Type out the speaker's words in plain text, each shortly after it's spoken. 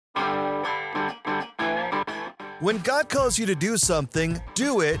When God calls you to do something,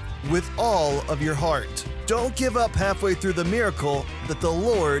 do it with all of your heart. Don't give up halfway through the miracle that the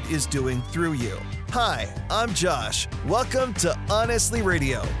Lord is doing through you. Hi, I'm Josh. Welcome to Honestly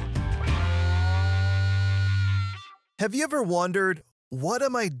Radio. Have you ever wondered, what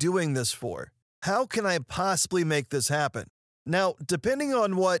am I doing this for? How can I possibly make this happen? Now, depending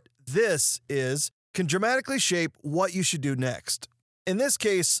on what this is, can dramatically shape what you should do next. In this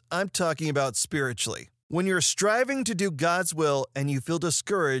case, I'm talking about spiritually. When you're striving to do God's will and you feel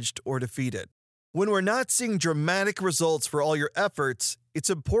discouraged or defeated. When we're not seeing dramatic results for all your efforts, it's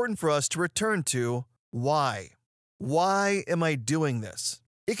important for us to return to why. Why am I doing this?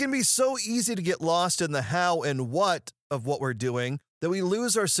 It can be so easy to get lost in the how and what of what we're doing that we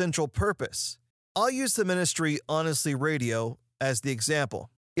lose our central purpose. I'll use the ministry Honestly Radio as the example.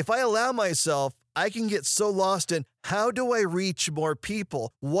 If I allow myself, I can get so lost in how do I reach more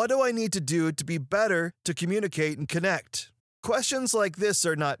people? What do I need to do to be better to communicate and connect? Questions like this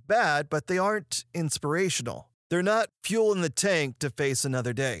are not bad, but they aren't inspirational. They're not fuel in the tank to face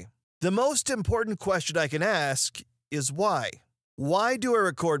another day. The most important question I can ask is why? Why do I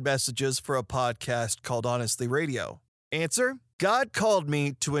record messages for a podcast called Honestly Radio? Answer: God called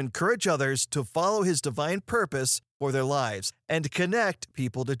me to encourage others to follow His divine purpose for their lives and connect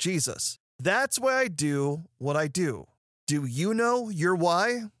people to Jesus. That's why I do what I do. Do you know your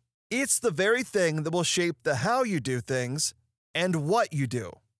why? It's the very thing that will shape the how you do things and what you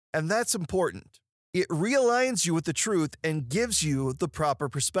do. And that's important. It realigns you with the truth and gives you the proper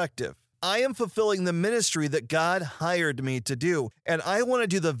perspective. I am fulfilling the ministry that God hired me to do, and I want to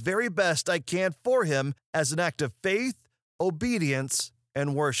do the very best I can for Him as an act of faith, obedience,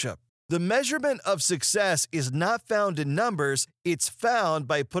 and worship. The measurement of success is not found in numbers, it's found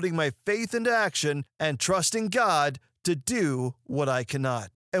by putting my faith into action and trusting God to do what I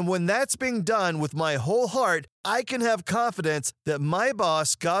cannot. And when that's being done with my whole heart, I can have confidence that my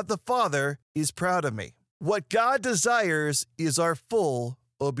boss, God the Father, is proud of me. What God desires is our full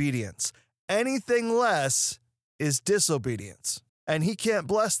obedience. Anything less is disobedience, and He can't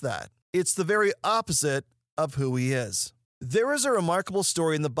bless that. It's the very opposite of who He is. There is a remarkable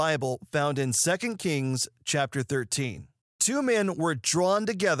story in the Bible found in 2 Kings chapter 13. Two men were drawn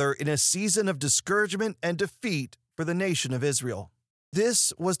together in a season of discouragement and defeat for the nation of Israel.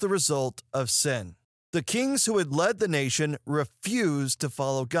 This was the result of sin. The kings who had led the nation refused to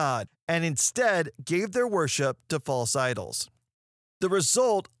follow God and instead gave their worship to false idols. The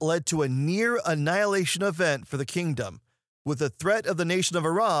result led to a near annihilation event for the kingdom, with the threat of the nation of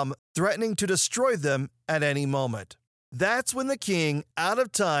Aram threatening to destroy them at any moment. That's when the king, out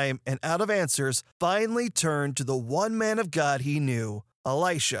of time and out of answers, finally turned to the one man of God he knew,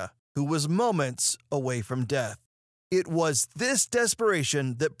 Elisha, who was moments away from death. It was this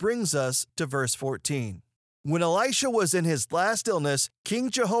desperation that brings us to verse 14. When Elisha was in his last illness, King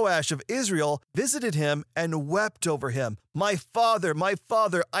Jehoash of Israel visited him and wept over him. My father,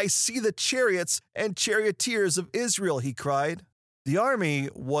 I see the chariots and charioteers of Israel," he cried. The army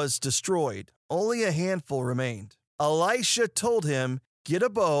was destroyed. Only a handful remained. Elisha told him, "Get a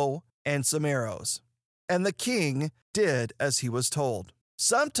bow and some arrows." And the king did as he was told.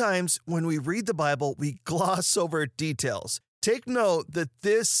 Sometimes when we read the Bible, we gloss over details. Take note that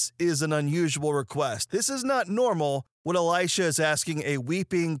this is an unusual request. This is not normal what Elisha is asking a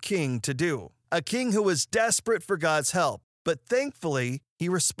weeping king to do. A king who is desperate for God's help. But thankfully, he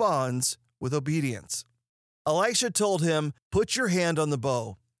responds with obedience. Elisha told him, "Put your hand on the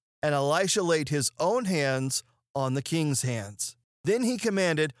bow." And Elisha laid his own hands on the king's hands. Then he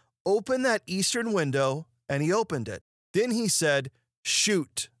commanded, "Open that eastern window," and he opened it. Then he said,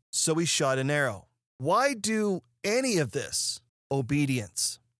 "Shoot." So he shot an arrow. Why do any of this?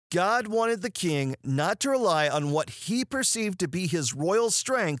 Obedience. God wanted the king not to rely on what he perceived to be his royal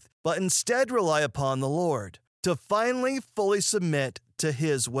strength, but instead rely upon the Lord, to finally fully submit to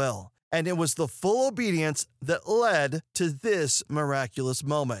His will. And it was the full obedience that led to this miraculous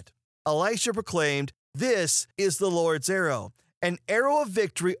moment. Elisha proclaimed, "This is the Lord's arrow, an arrow of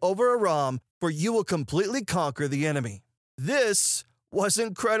victory over Aram, for you will completely conquer the enemy." This was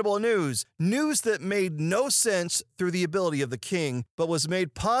incredible news that made no sense through the ability of the king, but was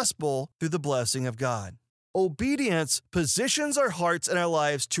made possible through the blessing of God. Obedience positions our hearts and our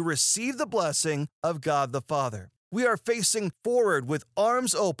lives to receive the blessing of God the Father. We are facing forward with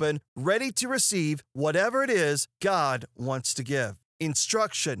arms open, ready to receive whatever it is God wants to give.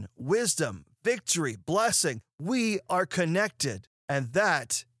 Instruction, wisdom, victory, blessing. We are connected, and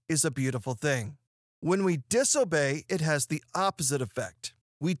that is a beautiful thing. When we disobey, it has the opposite effect.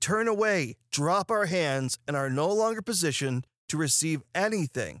 We turn away, drop our hands, and are no longer positioned to receive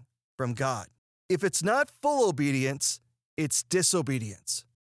anything from God. if it's not full obedience, it's disobedience.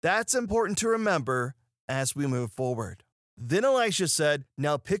 That's important to remember as we move forward. Then Elisha said,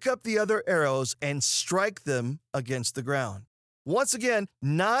 "Now pick up the other arrows and strike them against the ground." Once again,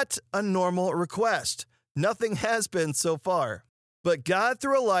 not a normal request. Nothing has been so far. But God,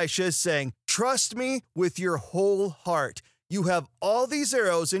 through Elisha, is saying, "Trust me with your whole heart. You have all these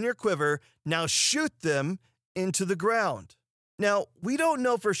arrows in your quiver. Now shoot them into the ground." Now, we don't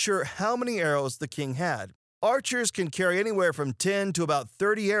know for sure how many arrows the king had. Archers can carry anywhere from 10 to about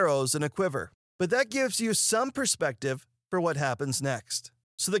 30 arrows in a quiver. But that gives you some perspective for what happens next.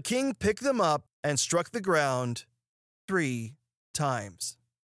 So the king picked them up and struck the ground 3 times.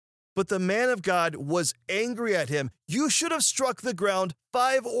 But the man of God was angry at him. "You should have struck the ground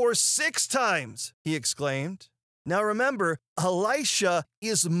 5 or 6 times, he exclaimed. Now remember, Elisha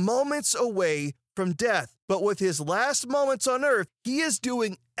is moments away from death, but with his last moments on earth, he is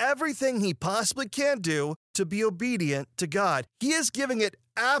doing everything he possibly can do to be obedient to God. He is giving it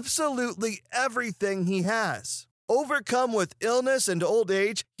absolutely everything he has. Overcome with illness and old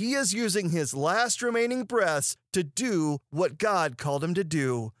age, he is using his last remaining breaths to do what God called him to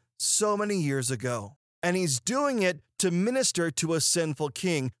do so many years ago. And he's doing it to minister to a sinful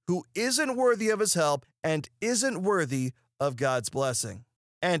king who isn't worthy of his help and isn't worthy of God's blessing.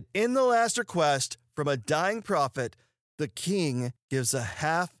 And in the last request from a dying prophet, the king gives a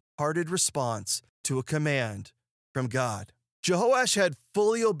half-hearted response to a command from God. Jehoash had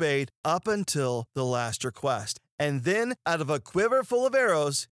fully obeyed up until the last request. And then, out of a quiver full of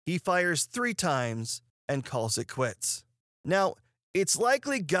arrows, he fires 3 times and calls it quits. Now, it's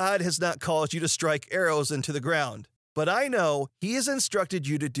likely God has not called you to strike arrows into the ground, but I know he has instructed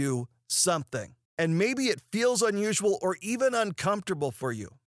you to do something. And maybe it feels unusual or even uncomfortable for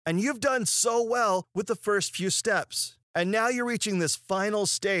you. And you've done so well with the first few steps. And now you're reaching this final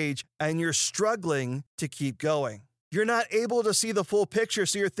stage and you're struggling to keep going. You're not able to see the full picture,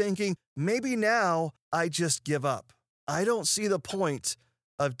 so you're thinking, maybe now I just give up. I don't see the point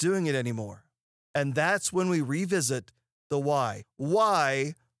of doing it anymore. And that's when we revisit the why.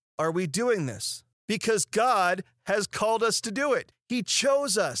 Why are we doing this? Because God has called us to do it. He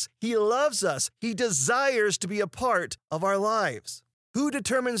chose us. He loves us. He desires to be a part of our lives. Who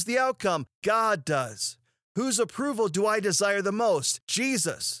determines the outcome? God does. Whose approval do I desire the most?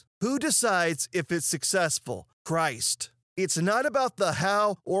 Jesus. Who decides if it's successful? Christ. It's not about the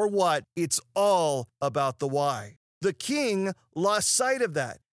how or what, it's all about the why. The king lost sight of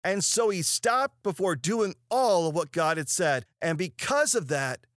that, and so he stopped before doing all of what God had said, and because of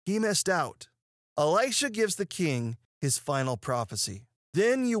that, he missed out. Elisha gives the king his final prophecy.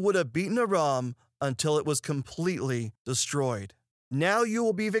 Then you would have beaten Aram until it was completely destroyed. Now you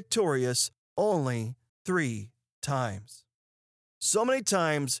will be victorious only 3 times. So many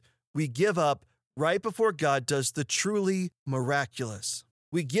times we give up right before God does the truly miraculous.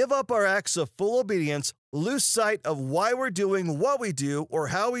 We give up our acts of full obedience, lose sight of why we're doing what we do or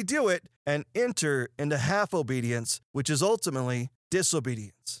how we do it, and enter into half obedience, which is ultimately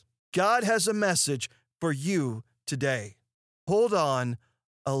disobedience. God has a message for you today. Hold on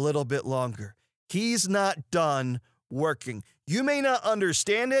a little bit longer. He's not done working. You may not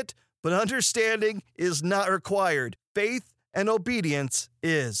understand it, but understanding is not required. Faith and obedience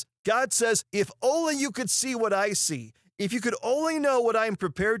is. God says, if only you could see what I see, if you could only know what I'm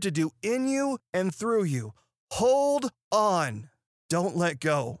prepared to do in you and through you, hold on. Don't let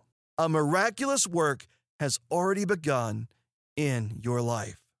go. A miraculous work has already begun in your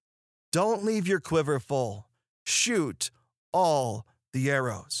life. Don't leave your quiver full. Shoot all the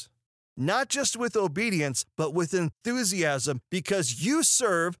arrows. Not just with obedience, but with enthusiasm, because you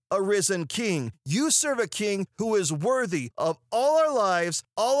serve a risen king. You serve a king who is worthy of all our lives,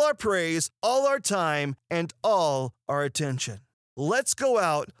 all our praise, all our time, and all our attention. Let's go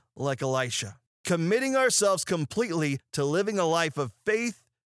out like Elisha, committing ourselves completely to living a life of faith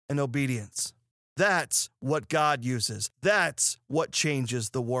and obedience. That's what God uses. That's what changes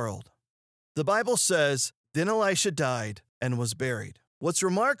the world. The Bible says, then Elisha died and was buried. What's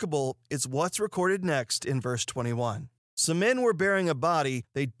remarkable is what's recorded next in verse 21. Some men were bearing a body.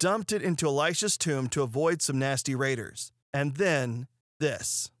 They dumped it into Elisha's tomb to avoid some nasty raiders. And then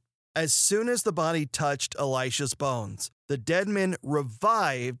this. As soon as the body touched Elisha's bones, the dead man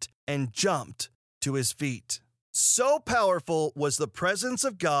revived and jumped to his feet. So powerful was the presence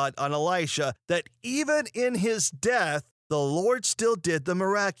of God on Elisha that even in his death, the Lord still did the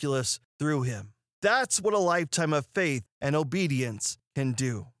miraculous through him. That's what a lifetime of faith and obedience can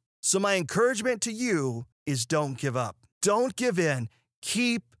do. So my encouragement to you is don't give up. Don't give in.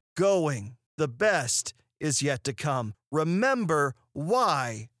 Keep going. The best is yet to come. Remember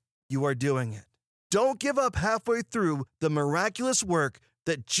why you are doing it. Don't give up halfway through the miraculous work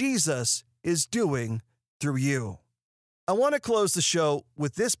that Jesus is doing through you. I want to close the show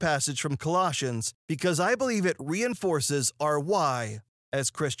with this passage from Colossians because I believe it reinforces our why as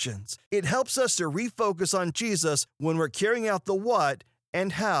Christians. It helps us to refocus on Jesus when we're carrying out the what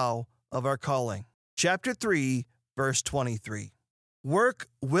and how of our calling. Chapter 3, verse 23. Work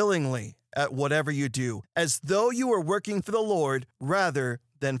willingly at whatever you do, as though you are working for the Lord rather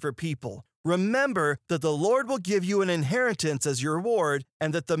than for people. Remember that the Lord will give you an inheritance as your reward,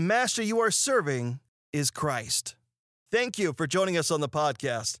 and that the master you are serving is Christ. Thank you for joining us on the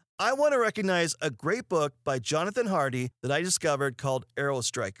podcast. I want to recognize a great book by Jonathan Hardy that I discovered called Arrow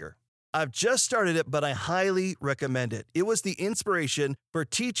Striker. I've just started it, but I highly recommend it. It was the inspiration for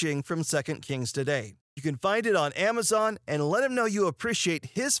teaching from 2 Kings today. You can find it on Amazon, and let him know you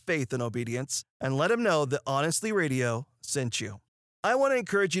appreciate his faith and obedience, and let him know that Honestly Radio sent you. I want to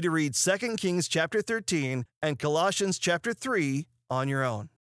encourage you to read 2 Kings chapter 13 and Colossians chapter 3 on your own.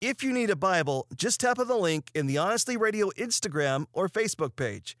 If you need a Bible, just tap on the link in the Honestly Radio Instagram or Facebook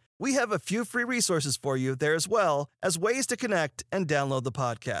page. We have a few free resources for you there, as well as ways to connect and download the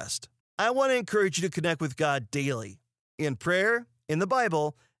podcast. I want to encourage you to connect with God daily, in prayer, in the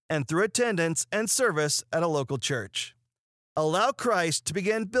Bible, and through attendance and service at a local church. Allow Christ to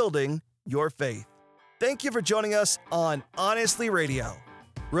begin building your faith. Thank you for joining us on Honestly Radio.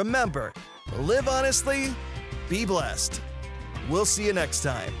 Remember, live honestly, be blessed. We'll see you next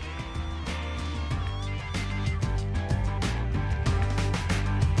time.